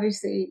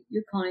 obviously,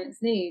 your client's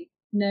need,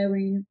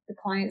 knowing the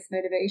client's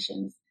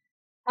motivations.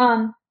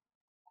 I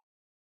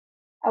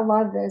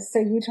love this. So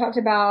you talked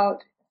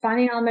about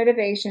finding all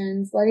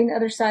motivations, letting the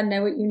other side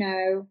know what you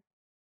know.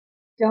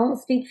 Don't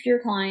speak for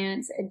your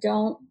clients. And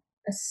don't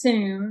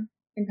assume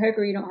in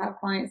poker you don't have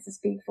clients to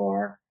speak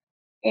for.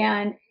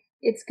 And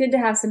it's good to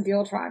have some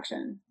deal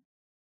traction.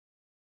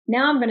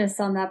 Now I'm going to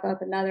sum that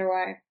up another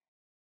way.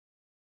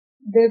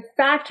 The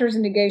factors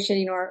in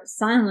negotiating are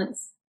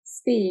silence,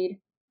 speed,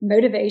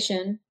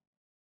 motivation.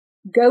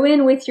 Go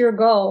in with your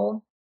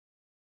goal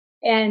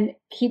and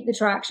keep the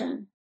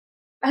traction.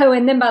 Oh,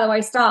 and then, by the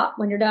way, stop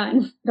when you're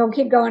done. Don't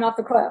keep going off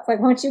the cliff.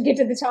 Once you get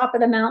to the top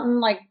of the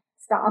mountain,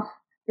 stop.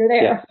 You're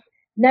there. Yeah.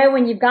 Know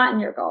when you've gotten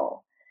your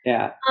goal.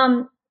 Yeah.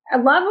 I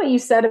love what you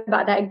said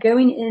about that,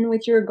 going in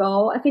with your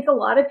goal. I think a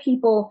lot of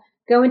people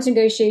go into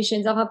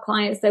negotiations. I'll have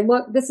clients say,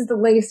 look, this is the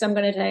least I'm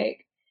going to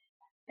take.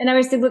 And I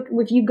always say, look,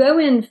 if you go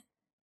in,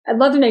 I'd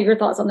love to know your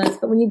thoughts on this,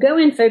 but when you go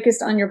in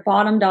focused on your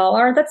bottom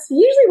dollar, that's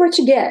usually what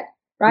you get,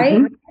 right?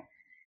 Mm-hmm.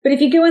 But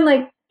if you go in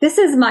like, this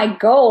is my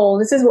goal,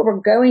 this is what we're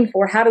going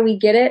for, how do we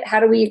get it? How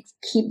do we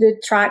keep the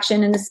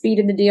traction and the speed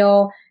of the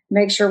deal?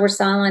 Make sure we're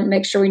silent,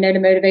 make sure we know the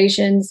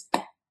motivations.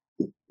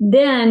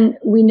 Then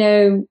we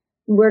know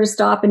where to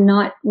stop and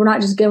we're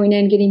not just going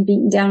in, getting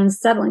beaten down and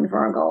settling for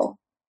our goal.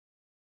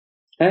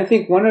 And I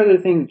think one other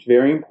thing that's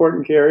very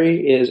important,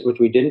 Jerry, is, which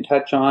we didn't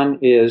touch on,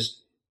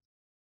 is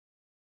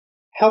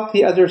help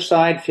the other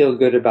side feel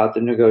good about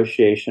the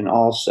negotiation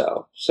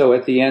also. So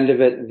at the end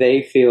of it,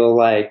 they feel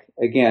like,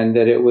 again,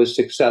 that it was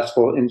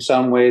successful in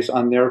some ways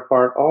on their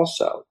part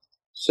also.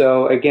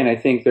 So again, I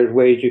think there's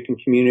ways you can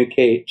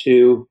communicate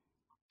to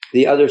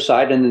the other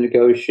side in the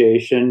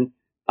negotiation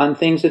on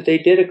things that they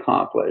did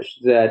accomplish,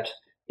 that,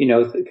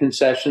 the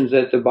concessions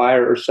that the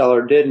buyer or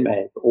seller did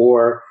make,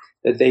 or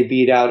that they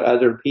beat out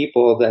other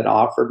people that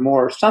offered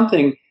more,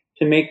 something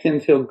to make them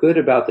feel good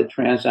about the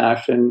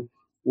transaction,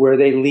 where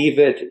they leave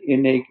it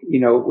in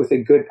with a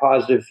good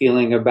positive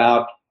feeling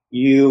about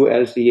you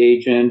as the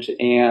agent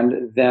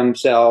and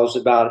themselves,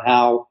 about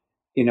how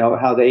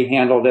they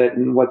handled it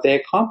and what they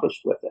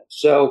accomplished with it.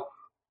 So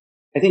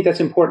I think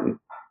that's important.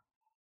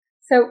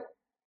 So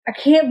I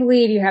can't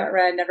believe you haven't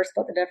read Never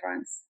Split the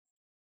Difference.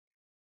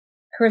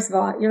 Chris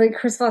Voss, you're like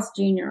Chris Voss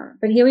Jr.,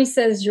 but he always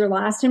says your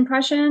last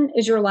impression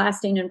is your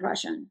lasting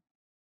impression.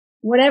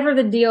 Whatever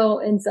the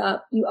deal ends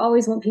up, you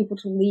always want people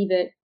to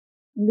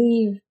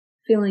leave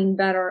feeling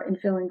better and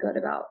feeling good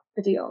about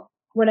the deal,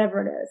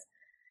 whatever it is.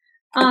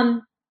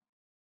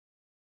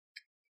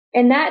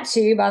 And that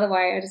too, by the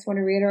way, I just want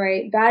to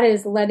reiterate, that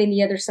is letting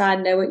the other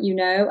side know what you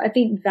know. I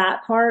think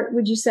that part,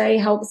 would you say,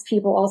 helps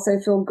people also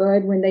feel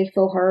good when they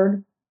feel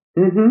heard?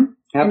 Mm-hmm.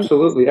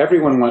 Absolutely.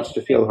 Everyone wants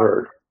to feel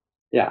heard.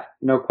 Yeah,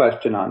 no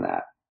question on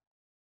that.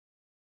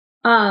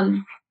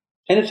 And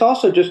it's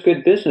also just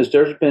good business.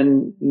 There's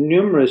been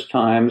numerous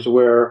times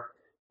where,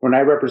 when I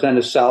represent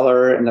a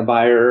seller and the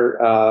buyer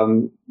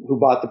who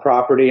bought the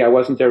property, I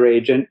wasn't their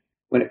agent.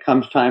 When it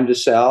comes time to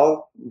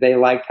sell, they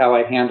liked how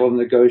I handled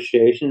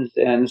negotiations,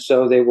 and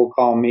so they will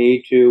call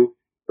me to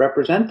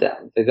represent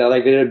them. They felt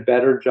like they did a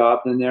better job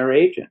than their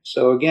agent.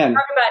 So again,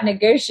 talk about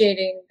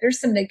negotiating. There's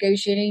some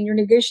negotiating. You're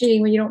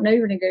negotiating when you don't know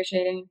you're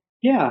negotiating.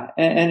 Yeah,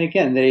 and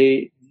again,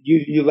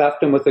 you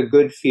left them with a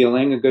good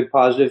feeling, a good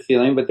positive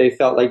feeling, but they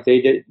felt like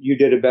you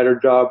did a better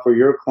job for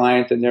your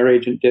client than their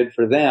agent did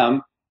for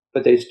them,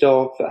 but they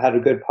still had a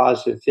good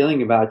positive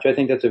feeling about you. I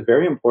think that's a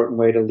very important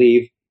way to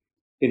leave,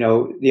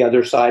 the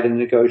other side in the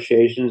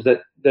negotiations,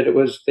 that they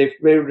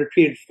were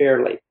treated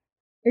fairly.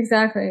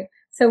 Exactly.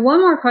 So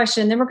one more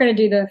question, then we're going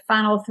to do the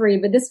final three,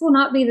 but this will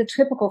not be the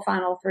typical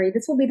final three.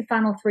 This will be the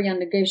final three on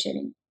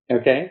negotiating.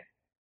 Okay.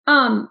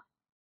 The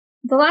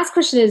last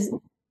question is,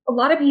 a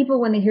lot of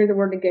people, when they hear the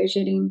word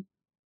negotiating,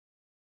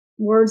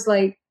 words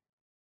like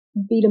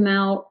beat them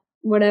out,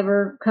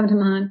 whatever, come to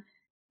mind.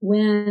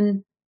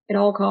 Win at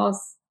all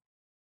costs,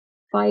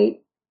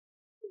 fight.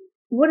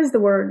 What is the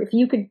word? If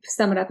you could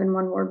sum it up in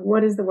one word,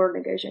 what is the word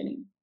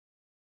negotiating?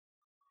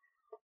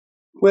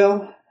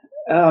 Well,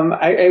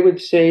 I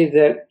would say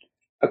that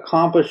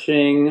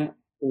accomplishing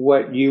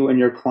what you and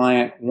your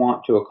client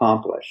want to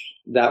accomplish,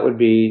 that would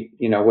be,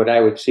 what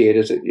I would see it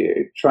as,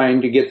 trying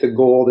to get the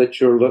goal that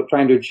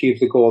trying to achieve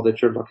the goal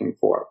that you're looking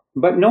for.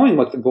 But knowing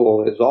what the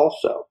goal is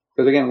also,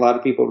 because again, a lot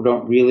of people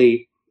don't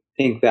really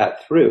think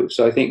that through.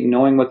 So I think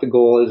knowing what the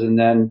goal is and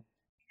then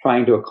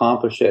trying to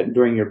accomplish it,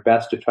 doing your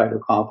best to try to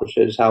accomplish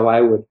it, is how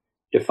I would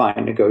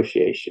define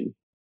negotiation.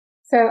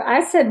 So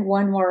I said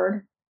one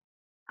word.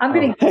 I'm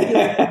going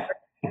to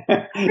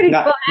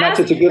not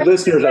such a good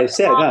listener as I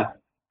said, huh?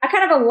 I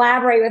kind of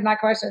elaborate with my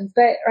questions,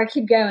 but I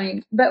keep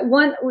going. But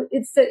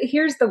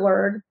here's the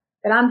word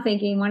that I'm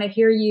thinking when I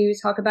hear you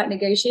talk about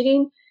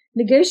negotiating.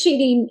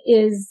 Negotiating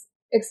is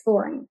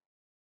exploring.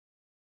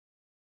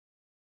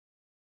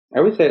 I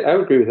would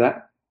agree with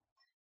that.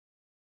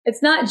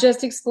 It's not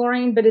just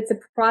exploring, but it's a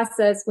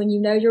process. When you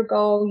know your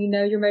goal, you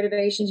know your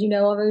motivations, you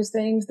know all those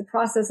things. The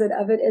process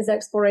of it is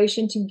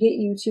exploration to get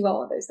you to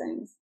all of those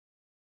things.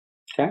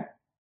 Okay.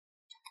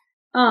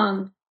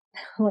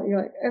 You're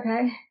like,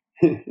 okay.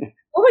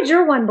 What would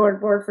your one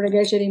word for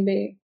negotiating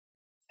be?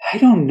 I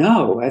don't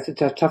know. That's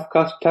a tough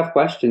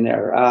question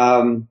there.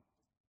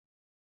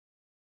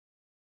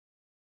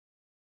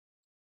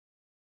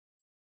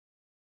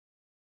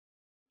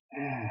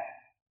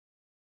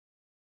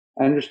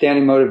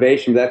 Understanding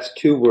motivation, that's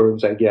two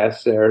words, I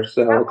guess, there.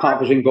 So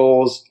accomplishing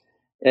goals.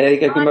 I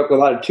can come up with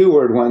a lot of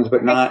 2-word ones,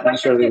 but not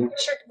necessarily.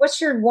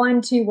 What's your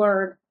 1-2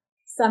 word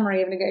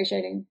summary of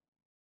negotiating?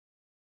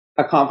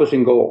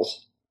 Accomplishing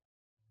goals.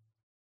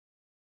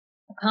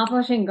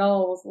 Accomplishing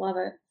goals. Love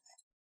it.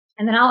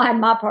 And then I'll add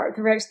my part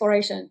through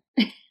exploration.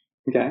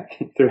 Okay.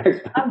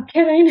 I'm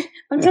kidding.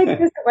 I'm taking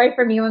this away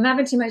from you. I'm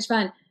having too much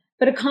fun.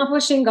 But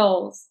accomplishing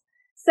goals.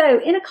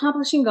 So in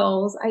accomplishing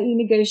goals, i.e.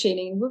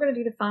 negotiating, we're going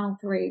to do the final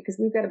three because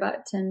we've got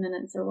about 10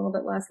 minutes or a little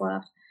bit less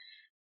left.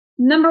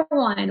 Number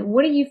one,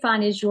 what do you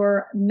find is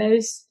your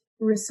most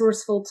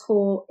resourceful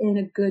tool in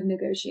a good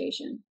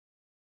negotiation?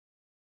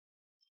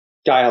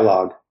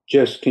 Dialogue.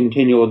 just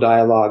continual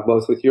dialogue,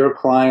 both with your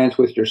clients,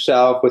 with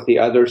yourself, with the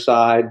other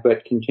side,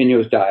 but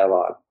continuous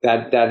dialogue.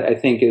 That I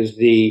think is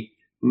the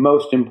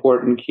most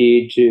important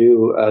key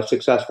to a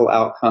successful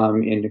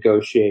outcome in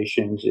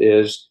negotiations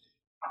is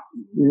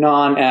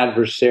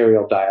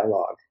non-adversarial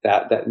dialogue.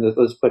 That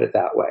let's put it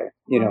that way.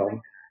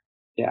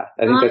 Yeah,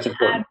 I think that's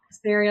important.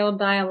 Non-adversarial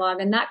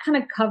dialogue, and that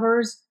kind of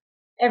covers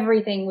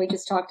everything we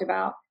just talked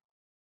about,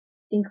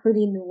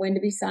 including when to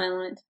be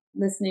silent,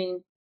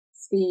 listening,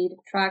 speed,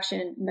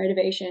 traction,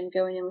 motivation,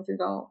 going in with your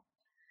goal.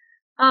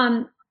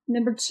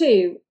 Number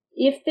 2,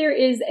 if there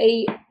is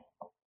a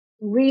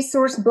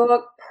resource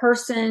book,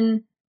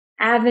 person,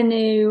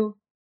 avenue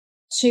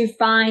to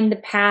find the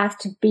path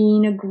to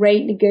being a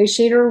great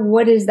negotiator,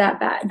 what is that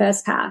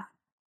best path?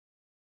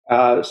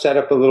 Set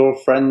up a little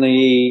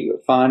friendly,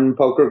 fun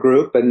poker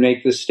group and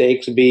make the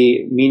stakes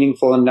be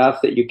meaningful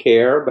enough that you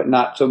care, but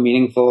not so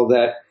meaningful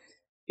that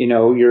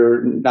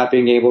you're not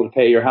being able to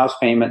pay your house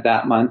payment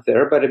that month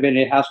there. But I mean,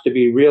 it has to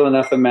be real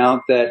enough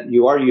amount that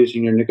you are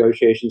using your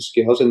negotiation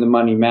skills and the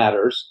money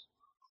matters,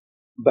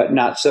 but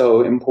not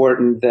so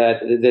important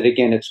that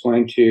again, it's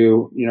going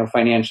to,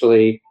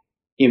 financially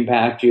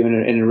impact you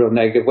in a real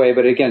negative way.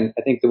 But again,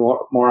 I think the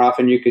more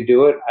often you could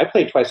do it, I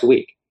play twice a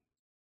week.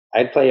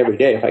 I'd play every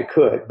day if I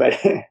could, but.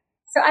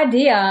 So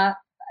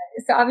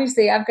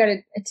obviously I've got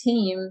a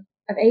team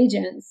of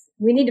agents.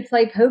 We need to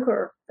play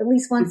poker at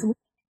least once a week.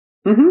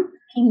 Mm-hmm.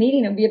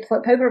 Meeting, it'll be a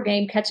poker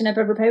game, catching up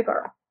over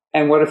poker.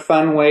 And what a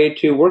fun way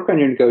to work on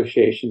your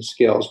negotiation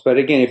skills. But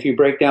again, if you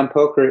break down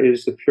poker, it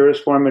is the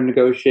purest form of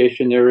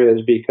negotiation there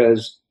is,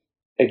 because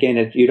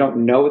again, you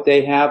don't know what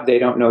they have. They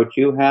don't know what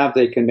you have.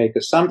 They can make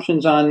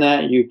assumptions on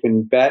that. You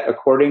can bet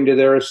according to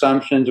their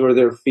assumptions or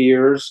their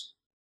fears.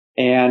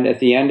 And at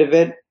the end of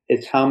it,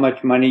 it's how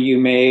much money you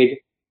made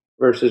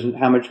versus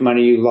how much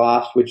money you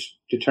lost, which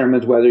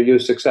determines whether you're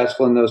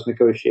successful in those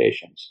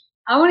negotiations.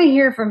 I want to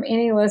hear from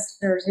any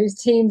listeners whose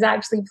teams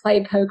actually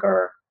play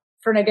poker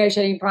for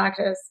negotiating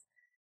practice.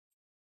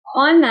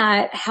 On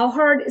that, how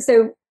hard,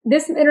 so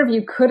this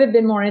interview could have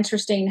been more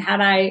interesting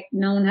had I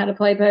known how to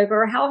play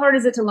poker. How hard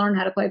is it to learn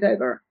how to play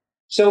poker?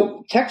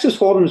 So Texas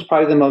Hold'em is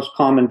probably the most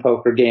common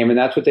poker game, and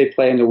that's what they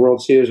play in the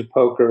World Series of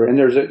Poker. And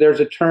there's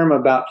a term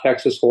about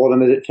Texas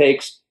Hold'em that it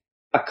takes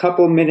a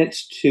couple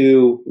minutes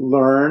to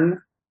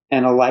learn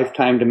and a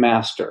lifetime to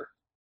master.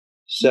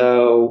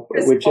 So,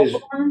 which is,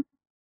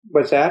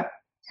 what's that?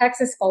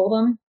 Texas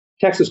Hold'em.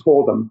 Texas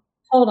Hold'em.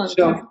 Hold'em.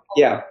 So,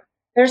 yeah.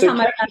 There's so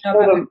much I know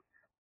about it.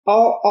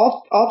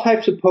 All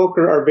types of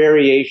poker are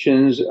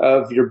variations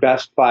of your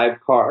best 5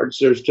 cards.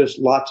 There's just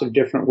lots of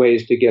different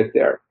ways to get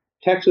there.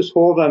 Texas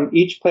Hold'em,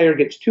 each player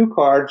gets 2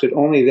 cards that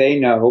only they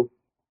know.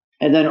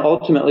 And then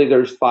ultimately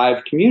there's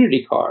 5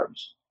 community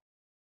cards.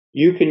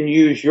 You can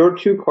use your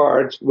 2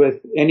 cards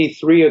with any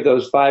 3 of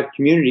those 5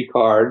 community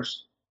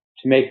cards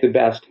to make the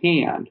best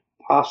hand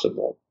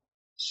possible.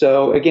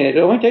 So again, it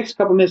only takes a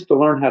couple minutes to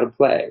learn how to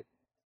play,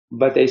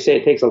 but they say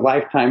it takes a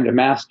lifetime to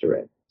master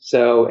it.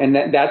 So, and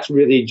that's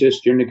really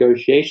just your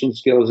negotiation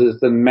skills, is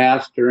the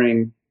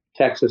mastering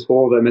Texas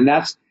Hold'em. And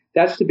that's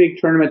the big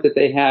tournament that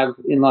they have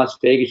in Las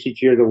Vegas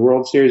each year, the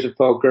World Series of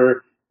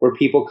Poker, where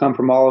people come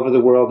from all over the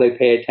world. They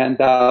pay a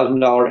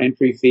 $10,000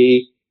 entry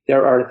fee.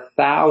 There are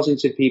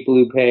thousands of people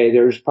who pay.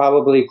 There's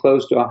probably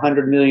close to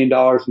 $100 million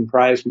in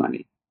prize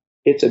money.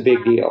 It's a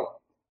big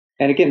deal.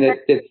 And again,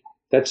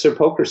 that's their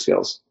poker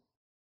skills.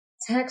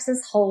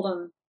 Texas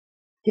Hold'em.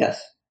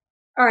 Yes.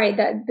 All right.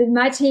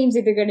 My team's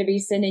either going to be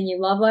sending you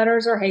love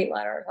letters or hate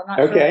letters. I'm not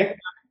sure. Okay.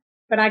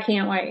 But I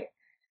can't wait.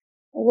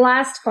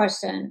 Last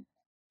question.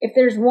 If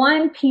there's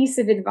one piece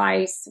of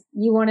advice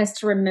you want us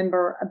to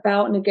remember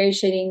about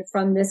negotiating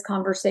from this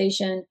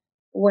conversation,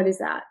 what is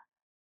that?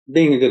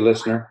 Being a good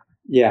listener.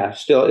 Yeah,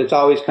 still, it's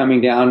always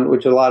coming down,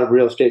 which a lot of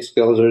real estate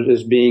skills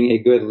is being a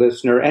good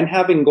listener and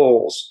having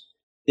goals.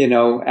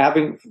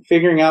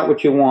 Figuring out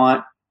what you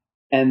want,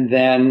 and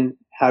then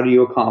how do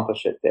you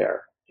accomplish it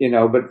there?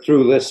 But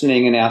through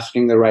listening and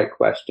asking the right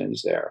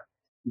questions there.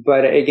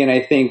 But again,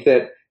 I think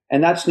that,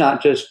 and that's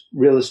not just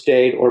real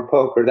estate or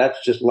poker,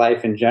 that's just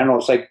life in general.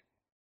 It's like,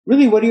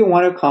 really, what do you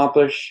want to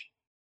accomplish?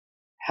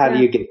 How do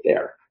you get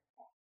there?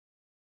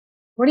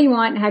 What do you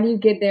want? How do you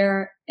get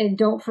there? And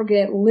don't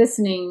forget,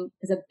 listening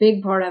is a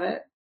big part of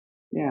it.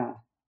 Yeah.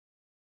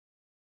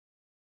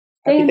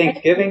 Happy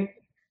Thanksgiving.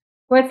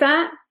 What's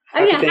that?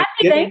 Happy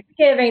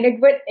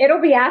Thanksgiving.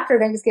 It'll be after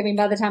Thanksgiving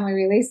by the time we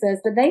release this.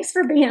 But thanks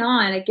for being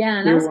on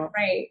again. That was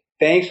great.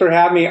 Thanks for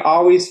having me.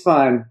 Always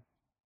fun.